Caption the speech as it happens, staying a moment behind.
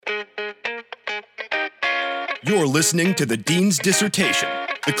You're listening to the Dean's Dissertation,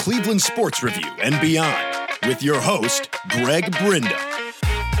 the Cleveland Sports Review and beyond, with your host, Greg Brinda.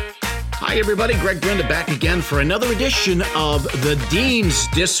 Hi, everybody. Greg Brinda back again for another edition of the Dean's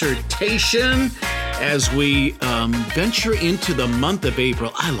Dissertation as we venture into the month of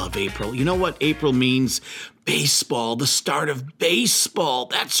April. I love April. You know what April means? Baseball, the start of baseball.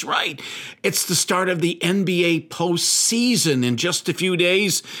 That's right. It's the start of the NBA postseason. In just a few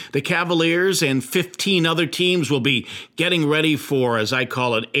days, the Cavaliers and 15 other teams will be getting ready for, as I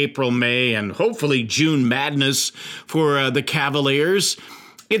call it, April, May, and hopefully June madness for the Cavaliers.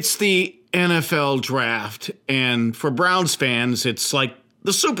 It's the NFL draft, and for Browns fans, it's like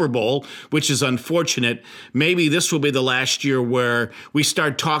the Super Bowl, which is unfortunate. Maybe this will be the last year where we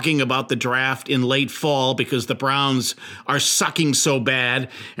start talking about the draft in late fall because the Browns are sucking so bad,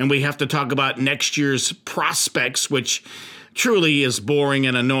 and we have to talk about next year's prospects, which truly is boring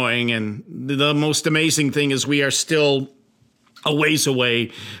and annoying. And the most amazing thing is we are still a ways away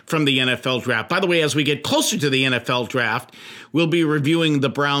from the NFL draft. By the way, as we get closer to the NFL draft, we'll be reviewing the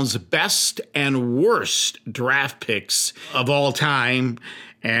Browns' best and worst draft picks of all time.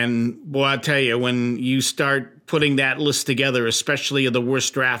 And boy, I tell you, when you start putting that list together, especially of the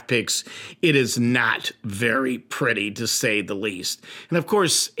worst draft picks, it is not very pretty, to say the least. And of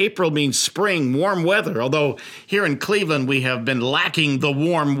course, April means spring, warm weather. Although here in Cleveland, we have been lacking the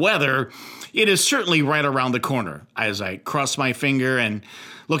warm weather. It is certainly right around the corner as I cross my finger and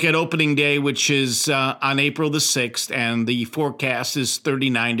look at opening day, which is on April the 6th, and the forecast is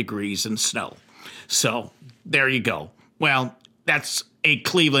 39 degrees and snow. So there you go. Well, that's a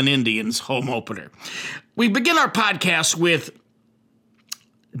Cleveland Indians home opener. We begin our podcast with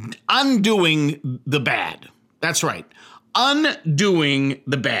undoing the bad. That's right. Undoing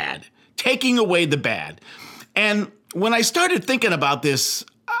the bad. Taking away the bad. And when I started thinking about this,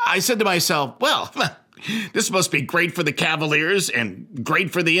 I said to myself, well, this must be great for the Cavaliers and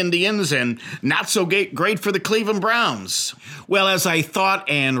great for the Indians and not so great for the Cleveland Browns. Well, as I thought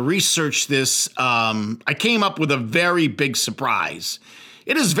and researched this, I came up with a very big surprise.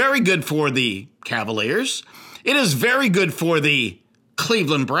 It is very good for the Cavaliers. It is very good for the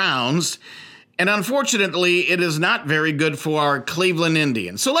Cleveland Browns. And unfortunately, it is not very good for our Cleveland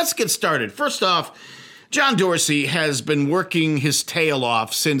Indians. So let's get started. First off, John Dorsey has been working his tail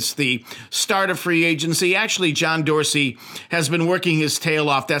off since the start of free agency. Actually, John Dorsey has been working his tail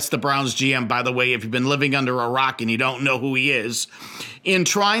off. That's the Browns GM, by the way, if you've been living under a rock and you don't know who he is, in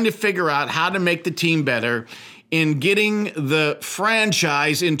trying to figure out how to make the team better, in getting the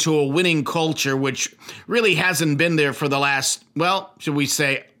franchise into a winning culture, which really hasn't been there for the last, well, should we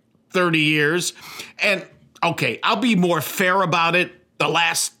say 30 years? And, okay, I'll be more fair about it, the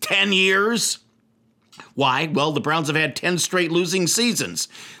last 10 years. Why? Well, the Browns have had 10 straight losing seasons.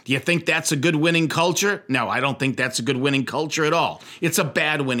 Do you think that's a good winning culture? No, I don't think that's a good winning culture at all. It's a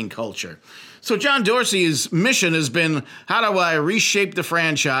bad winning culture. So John Dorsey's mission has been, how do I reshape the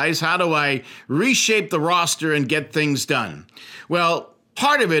franchise? How do I reshape the roster and get things done? Well,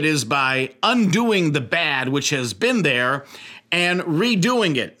 part of it is by undoing the bad, which has been there, and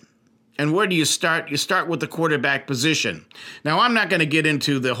redoing it. And where do you start? You start with the quarterback position. Now, I'm not going to get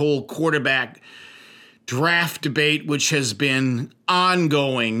into the whole quarterback draft debate, which has been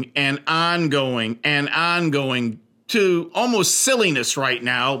ongoing and ongoing and ongoing to almost silliness right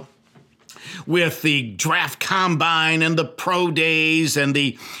now, with the draft combine and the pro days and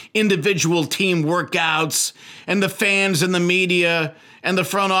the individual team workouts and the fans and the media and the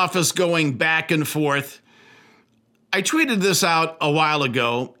front office going back and forth. I tweeted this out a while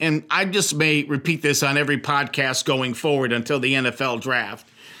ago, and I just may repeat this on every podcast going forward until the NFL draft.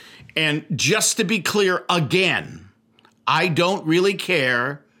 And just to be clear again, I don't really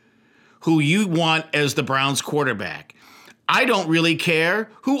care who you want as the Browns quarterback. I don't really care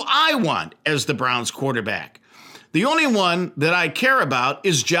who I want as the Browns quarterback. The only one that I care about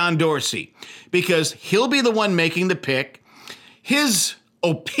is John Dorsey, because he'll be the one making the pick. His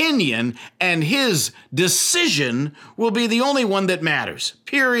opinion and his decision will be the only one that matters.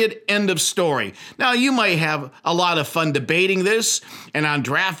 Period. End of story. Now, you might have a lot of fun debating this, and on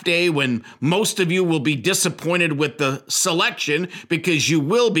draft day, when most of you will be disappointed with the selection, because you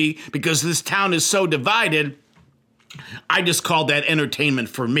will be, because this town is so divided, I just called that entertainment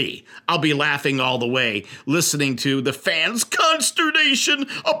for me. I'll be laughing all the way, listening to the fans' consternation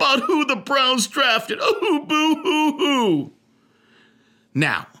about who the Browns drafted. Oh, boo-hoo-hoo.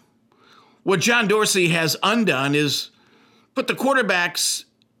 Now, what John Dorsey has undone is put the quarterbacks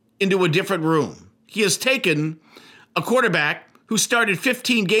into a different room. He has taken a quarterback who started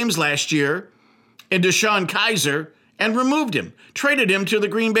 15 games last year in DeShone Kizer and removed him, traded him to the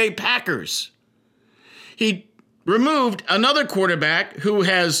Green Bay Packers. He removed another quarterback who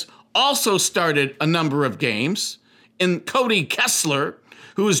has also started a number of games in Cody Kessler,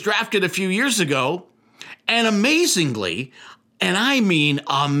 who was drafted a few years ago, and amazingly, and I mean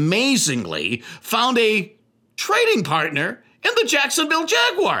amazingly, found a trading partner in the Jacksonville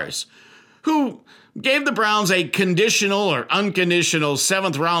Jaguars, who gave the Browns a conditional or unconditional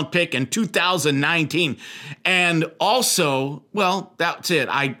 7th round pick in 2019. And also, well, that's it.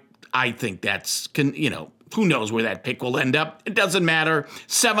 I think that's, who knows where that pick will end up. It doesn't matter.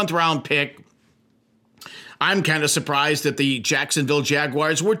 7th round pick. I'm kind of surprised that the Jacksonville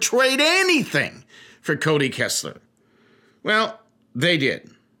Jaguars would trade anything for Cody Kessler. Well, they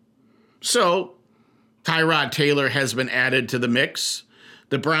did. So Tyrod Taylor has been added to the mix.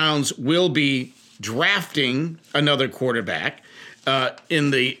 The Browns will be drafting another quarterback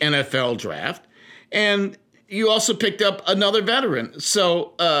in the NFL draft. And you also picked up another veteran.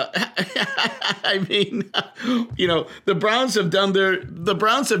 So, I mean, the Browns have done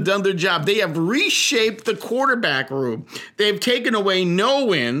their job. They have reshaped the quarterback room. They've taken away no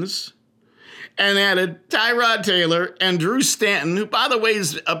wins and added Tyrod Taylor and Drew Stanton, who, by the way,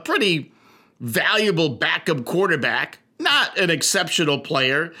 is a pretty valuable backup quarterback, not an exceptional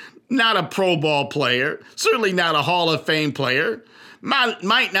player, not a Pro Bowl player, certainly not a Hall of Fame player.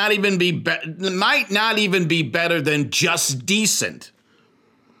 Might not even be better than just decent.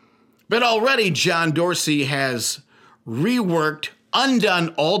 But already John Dorsey has reworked, undone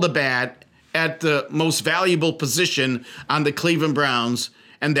all the bad at the most valuable position on the Cleveland Browns,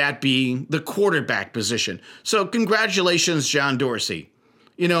 and that being the quarterback position. So congratulations, John Dorsey.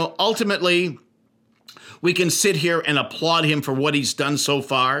 Ultimately, we can sit here and applaud him for what he's done so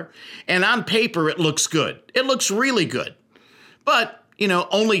far. And on paper, it looks good. It looks really good. But,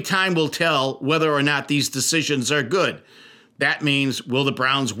 only time will tell whether or not these decisions are good. That means, will the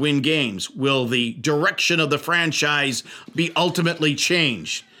Browns win games? Will the direction of the franchise be ultimately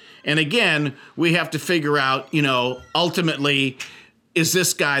changed? And again, we have to figure out, ultimately, is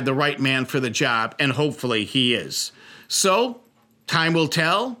this guy the right man for the job? And hopefully he is. So, time will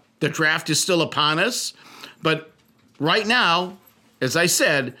tell. The draft is still upon us. But right now, as I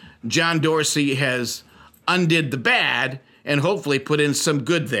said, John Dorsey has undid the bad and hopefully put in some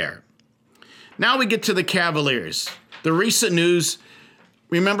good there. Now we get to the Cavaliers. The recent news,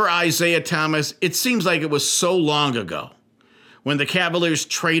 remember Isaiah Thomas? It seems like it was so long ago when the Cavaliers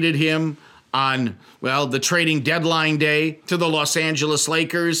traded him on, the trading deadline day to the Los Angeles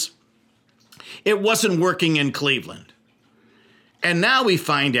Lakers. It wasn't working in Cleveland. And now we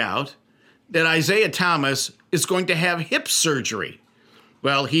find out that Isaiah Thomas is going to have hip surgery.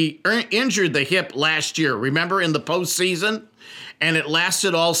 Well, he injured the hip last year, remember, in the postseason? And it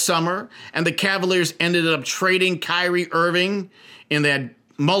lasted all summer. And the Cavaliers ended up trading Kyrie Irving in that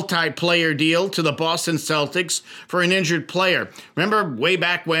multi-player deal to the Boston Celtics for an injured player. Remember way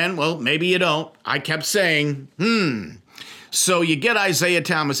back when? Well, maybe you don't. I kept saying, So you get Isaiah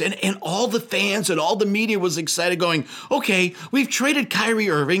Thomas, and all the fans and all the media was excited going, okay, we've traded Kyrie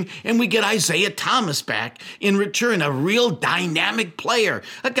Irving, and we get Isaiah Thomas back in return, a real dynamic player,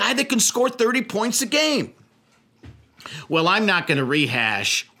 a guy that can score 30 points a game. Well, I'm not going to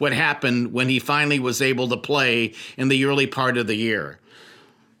rehash what happened when he finally was able to play in the early part of the year.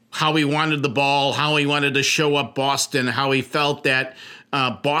 How he wanted the ball, how he wanted to show up Boston, how he felt that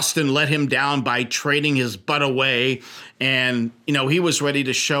Boston let him down by trading his butt away, and, he was ready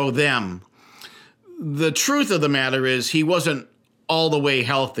to show them. The truth of the matter is he wasn't all the way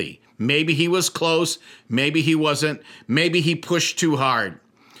healthy. Maybe he was close, maybe he wasn't, maybe he pushed too hard.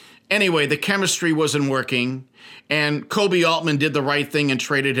 Anyway, the chemistry wasn't working, and Kobe Altman did the right thing and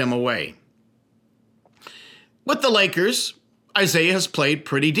traded him away. With the Lakers, Isaiah has played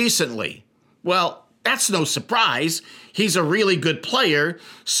pretty decently. Well, that's no surprise. He's a really good player,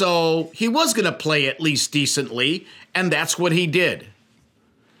 so he was going to play at least decently, and that's what he did.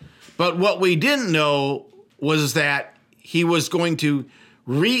 But what we didn't know was that he was going to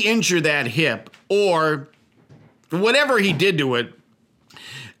re-injure that hip, or whatever he did to it,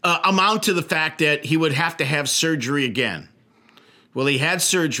 amount to the fact that he would have to have surgery again. Well, he had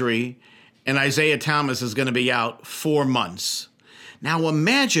surgery, and Isaiah Thomas is going to be out 4 months. Now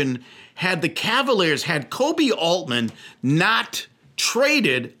imagine had the Cavaliers, had Kobe Altman not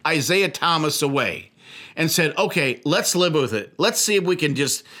traded Isaiah Thomas away and said, okay, let's live with it. Let's see if we can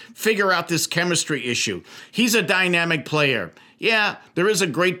just figure out this chemistry issue. He's a dynamic player. Yeah, there is a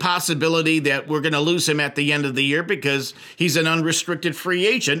great possibility that we're going to lose him at the end of the year because he's an unrestricted free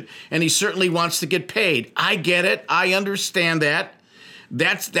agent and he certainly wants to get paid. I get it. I understand that.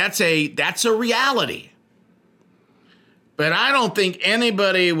 That's a reality. But I don't think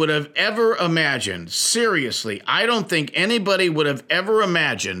anybody would have ever imagined, seriously, I don't think anybody would have ever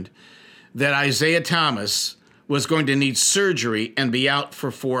imagined that Isaiah Thomas was going to need surgery and be out for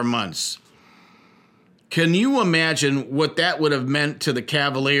 4 months. Can you imagine what that would have meant to the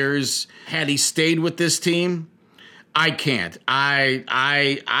Cavaliers had he stayed with this team? I can't. I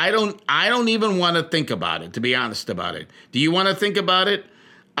don't even want to think about it, to be honest about it. Do you want to think about it?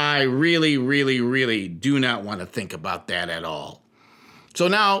 I really, really, really do not want to think about that at all. So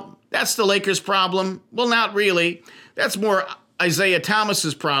now, that's the Lakers' problem. Well, not really. That's more Isaiah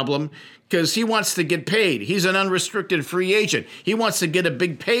Thomas's problem because he wants to get paid. He's an unrestricted free agent. He wants to get a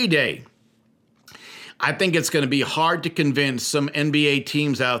big payday. I think it's going to be hard to convince some NBA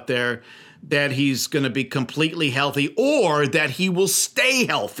teams out there that he's going to be completely healthy or that he will stay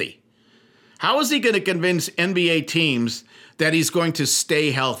healthy. How is he going to convince NBA teams that he's going to stay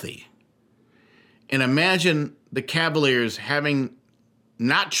healthy? And imagine the Cavaliers having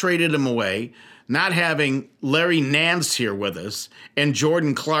not traded him away, not having Larry Nance here with us and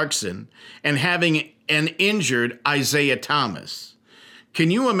Jordan Clarkson, and having an injured Isaiah Thomas.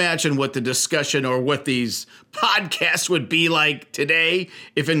 Can you imagine what the discussion or what these podcasts would be like today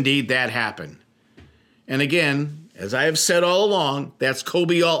if indeed that happened? And again, as I have said all along, that's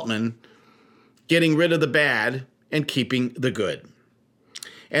Kobe Altman getting rid of the bad and keeping the good.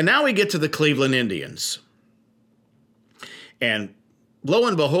 And now we get to the Cleveland Indians. And lo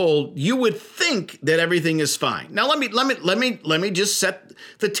and behold, you would think that everything is fine. Now let me just set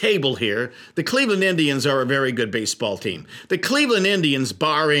the table here. The Cleveland Indians are a very good baseball team. The Cleveland Indians,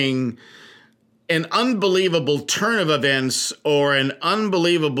 barring an unbelievable turn of events or an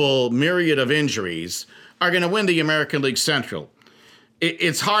unbelievable myriad of injuries, are going to win the American League Central.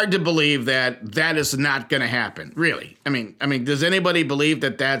 It's hard to believe that that is not going to happen, really. I mean, does anybody believe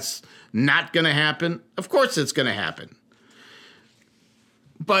that that's not going to happen? Of course it's going to happen.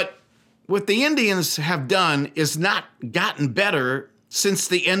 But what the Indians have done is not gotten better since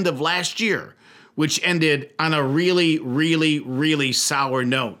the end of last year, which ended on a really, really, really sour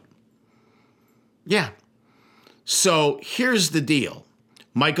note. Yeah. So here's the deal.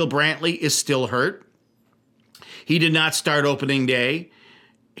 Michael Brantley is still hurt. He did not start opening day.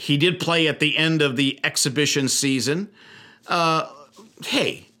 He did play at the end of the exhibition season. I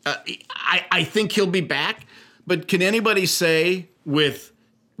think he'll be back. But can anybody say with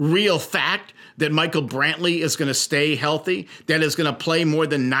real fact that Michael Brantley is going to stay healthy, that is going to play more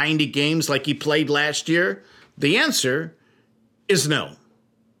than 90 games like he played last year? The answer is no.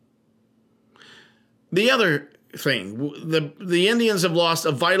 The other thing, the Indians have lost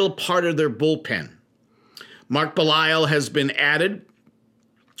a vital part of their bullpen. Mark Belial has been added,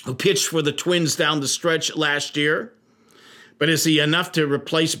 who pitched for the Twins down the stretch last year. But is he enough to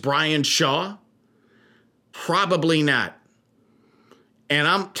replace Brian Shaw? Probably not. And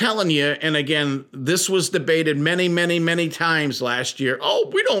I'm telling you, and again, this was debated many, many, many times last year. Oh,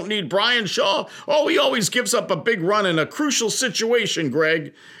 we don't need Brian Shaw. Oh, he always gives up a big run in a crucial situation,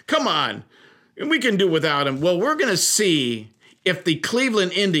 Greg. Come on. We can do without him. Well, we're going to see if the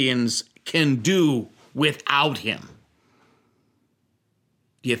Cleveland Indians can do without him.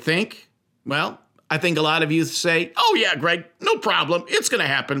 Do you think? Well, I think a lot of you say, oh, yeah, Greg, no problem. It's going to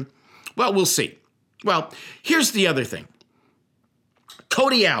happen. Well, we'll see. Well, here's the other thing.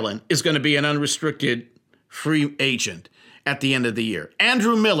 Cody Allen is going to be an unrestricted free agent at the end of the year.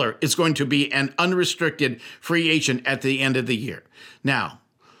 Andrew Miller is going to be an unrestricted free agent at the end of the year. Now,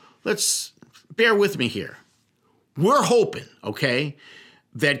 let's bear with me here. We're hoping, okay,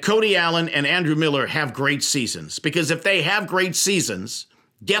 that Cody Allen and Andrew Miller have great seasons. Because if they have great seasons,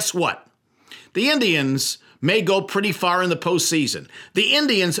 guess what? The Indians may go pretty far in the postseason. The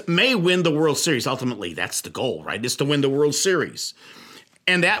Indians may win the World Series. Ultimately, that's the goal, right? Is to win the World Series.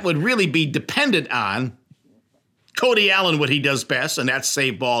 And that would really be dependent on Cody Allen, what he does best, and that's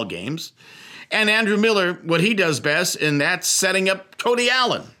save ball games. And Andrew Miller, what he does best, and that's setting up Cody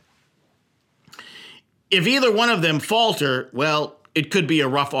Allen. If either one of them falter, well, it could be a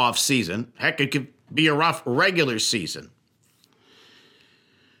rough off season. Heck, it could be a rough regular season.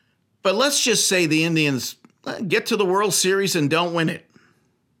 But let's just say the Indians get to the World Series and don't win it.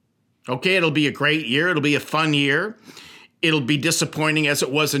 Okay, it'll be a great year. It'll be a fun year. It'll be disappointing as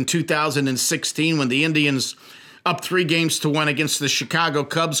it was in 2016 when the Indians, up 3-1 against the Chicago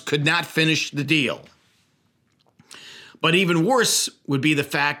Cubs, could not finish the deal. But even worse would be the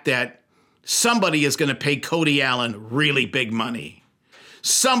fact that somebody is going to pay Cody Allen really big money.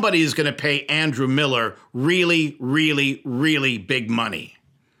 Somebody is going to pay Andrew Miller really, really, really big money.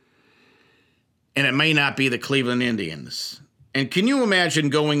 And it may not be the Cleveland Indians. And can you imagine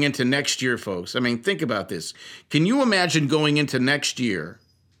going into next year, folks? I mean, think about this. Can you imagine going into next year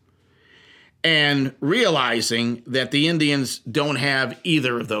and realizing that the Indians don't have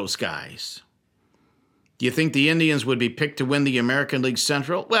either of those guys? Do you think the Indians would be picked to win the American League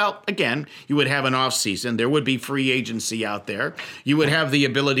Central? Well, again, you would have an offseason. There would be free agency out there. You would have the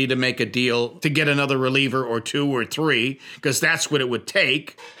ability to make a deal to get another reliever or two or three, because that's what it would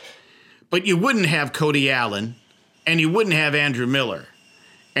take. But you wouldn't have Cody Allen, and you wouldn't have Andrew Miller.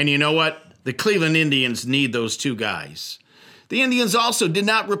 And you know what? The Cleveland Indians need those two guys. The Indians also did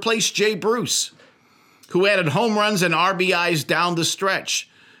not replace Jay Bruce, who added home runs and RBIs down the stretch,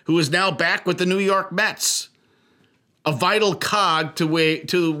 who is now back with the New York Mets. A vital cog to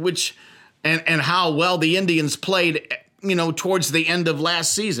which and how well the Indians played, towards the end of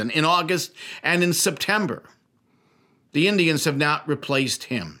last season, in August and in September. The Indians have not replaced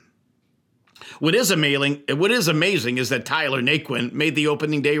him. What is amazing is that Tyler Naquin made the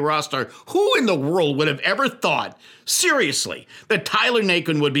opening day roster. Who in the world would have ever thought, seriously, that Tyler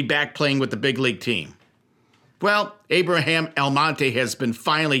Naquin would be back playing with the big league team? Well, Abraham Almonte has been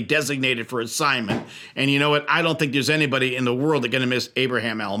finally designated for assignment. And you know what? I don't think there's anybody in the world that's going to miss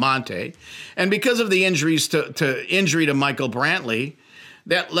Abraham Almonte. And because of the injury to Michael Brantley,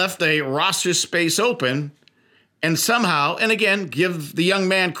 that left a roster space open. And somehow, and again, give the young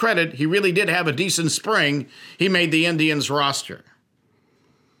man credit, he really did have a decent spring. He made the Indians roster.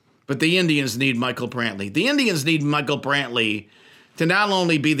 But the Indians need Michael Brantley. The Indians need Michael Brantley to not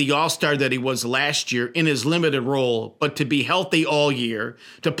only be the all-star that he was last year in his limited role, but to be healthy all year,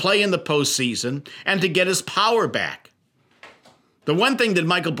 to play in the postseason, and to get his power back. The one thing that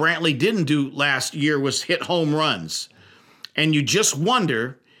Michael Brantley didn't do last year was hit home runs. And you just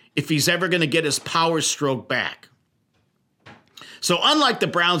wonder if he's ever going to get his power stroke back. So unlike the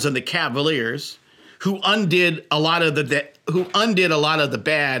Browns and the Cavaliers, who undid a lot of the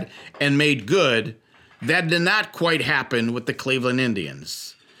bad and made good, that did not quite happen with the Cleveland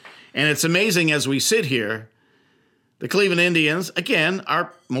Indians. And it's amazing as we sit here, the Cleveland Indians, again,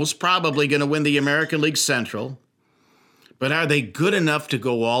 are most probably going to win the American League Central. But are they good enough to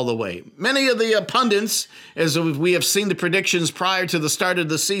go all the way? Many of the pundits, as we have seen the predictions prior to the start of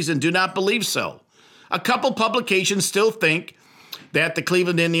the season, do not believe so. A couple publications still think that the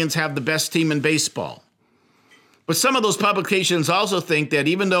Cleveland Indians have the best team in baseball. But some of those publications also think that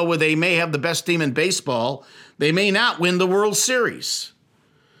even though they may have the best team in baseball, they may not win the World Series.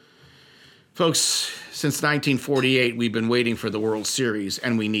 Folks, since 1948, we've been waiting for the World Series,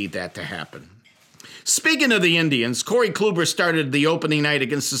 and we need that to happen. Speaking of the Indians, Corey Kluber started the opening night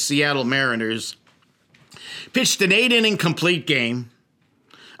against the Seattle Mariners, pitched an 8-inning complete game.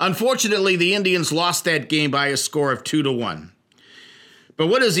 Unfortunately, the Indians lost that game by a score of 2-1. But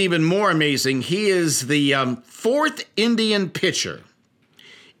what is even more amazing, he is the fourth Indian pitcher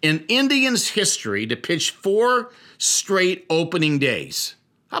in Indians history to pitch 4 straight opening days.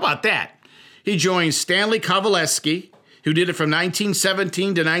 How about that? He joins Stanley Kovaleski, who did it from 1917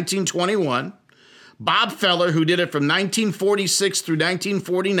 to 1921, Bob Feller, who did it from 1946 through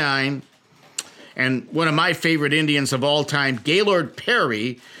 1949, and one of my favorite Indians of all time, Gaylord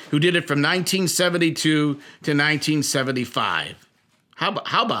Perry, who did it from 1972 to 1975.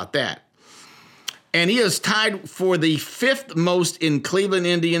 How about that? And he is tied for the 5th most in Cleveland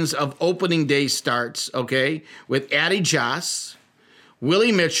Indians of opening day starts, okay, with Addie Joss,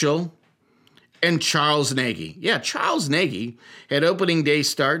 Willie Mitchell, and Charles Nagy. Yeah, Charles Nagy had opening day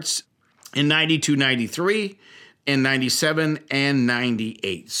starts in 92, 93, in 97, and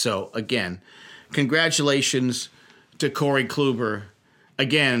 98. So, again, congratulations to Corey Kluber.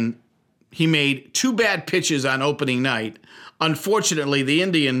 Again, he made 2 bad pitches on opening night. Unfortunately, the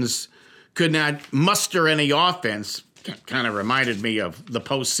Indians could not muster any offense. Kind of reminded me of the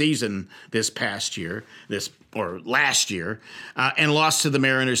postseason last year, and lost to the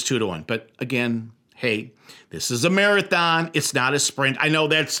Mariners 2-1. But again, hey, this is a marathon. It's not a sprint. I know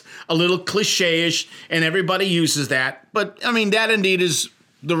that's a little cliche-ish, and everybody uses that. But, I mean, that indeed is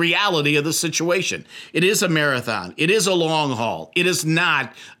the reality of the situation. It is a marathon. It is a long haul. It is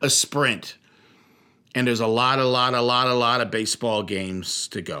not a sprint. And there's a lot of baseball games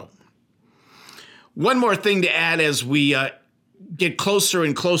to go. One more thing to add as we get closer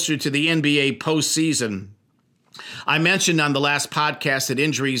and closer to the NBA postseason. I mentioned on the last podcast that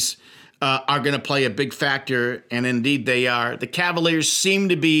injuries are going to play a big factor, and indeed they are. The Cavaliers seem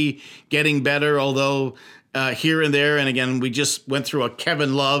to be getting better, although here and there, and again, we just went through a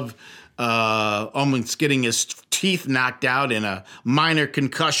Kevin Love almost getting his teeth knocked out in a minor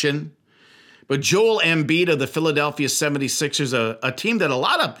concussion. But Joel Embiid of the Philadelphia 76ers, a team that a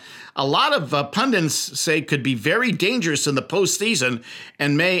lot of pundits say could be very dangerous in the postseason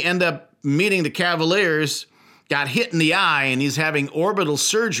and may end up meeting the Cavaliers, got hit in the eye, and he's having orbital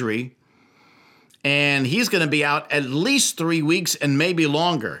surgery. And he's going to be out at least 3 weeks and maybe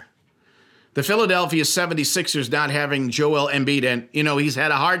longer. The Philadelphia 76ers not having Joel Embiid, and, he's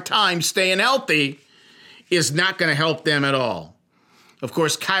had a hard time staying healthy, is not going to help them at all. Of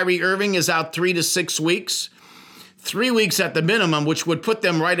course, Kyrie Irving is out 3 to 6 weeks. 3 weeks at the minimum, which would put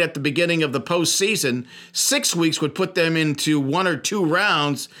them right at the beginning of the postseason. 6 weeks would put them into 1 or 2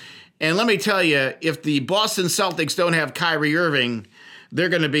 rounds. And let me tell you, if the Boston Celtics don't have Kyrie Irving, they're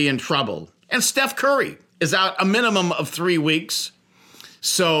going to be in trouble. And Steph Curry is out a minimum of 3 weeks.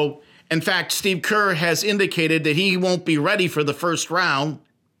 So, in fact, Steve Kerr has indicated that he won't be ready for the first round.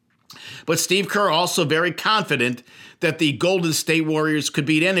 But Steve Kerr also very confident that the Golden State Warriors could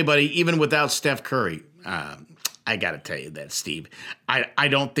beat anybody, even without Steph Curry. I got to tell you that, Steve. I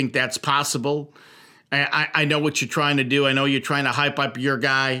don't think that's possible. I know what you're trying to do. I know you're trying to hype up your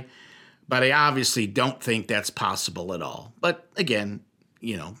guy. But I obviously don't think that's possible at all. But again,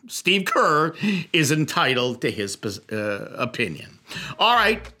 Steve Kerr is entitled to his opinion. All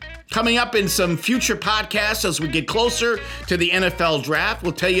right, coming up in some future podcasts as we get closer to the NFL draft,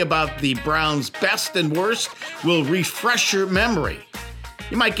 we'll tell you about the Browns' best and worst. We'll refresh your memory.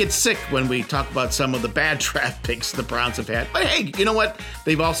 You might get sick when we talk about some of the bad draft picks the Browns have had. But hey, you know what?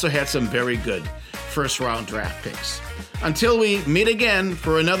 They've also had some very good first-round draft picks. Until we meet again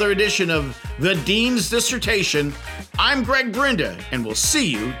for another edition of The Dean's Dissertation, I'm Greg Brinda, and we'll see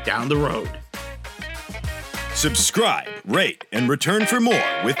you down the road. Subscribe, rate, and return for more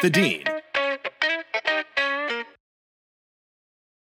with The Dean.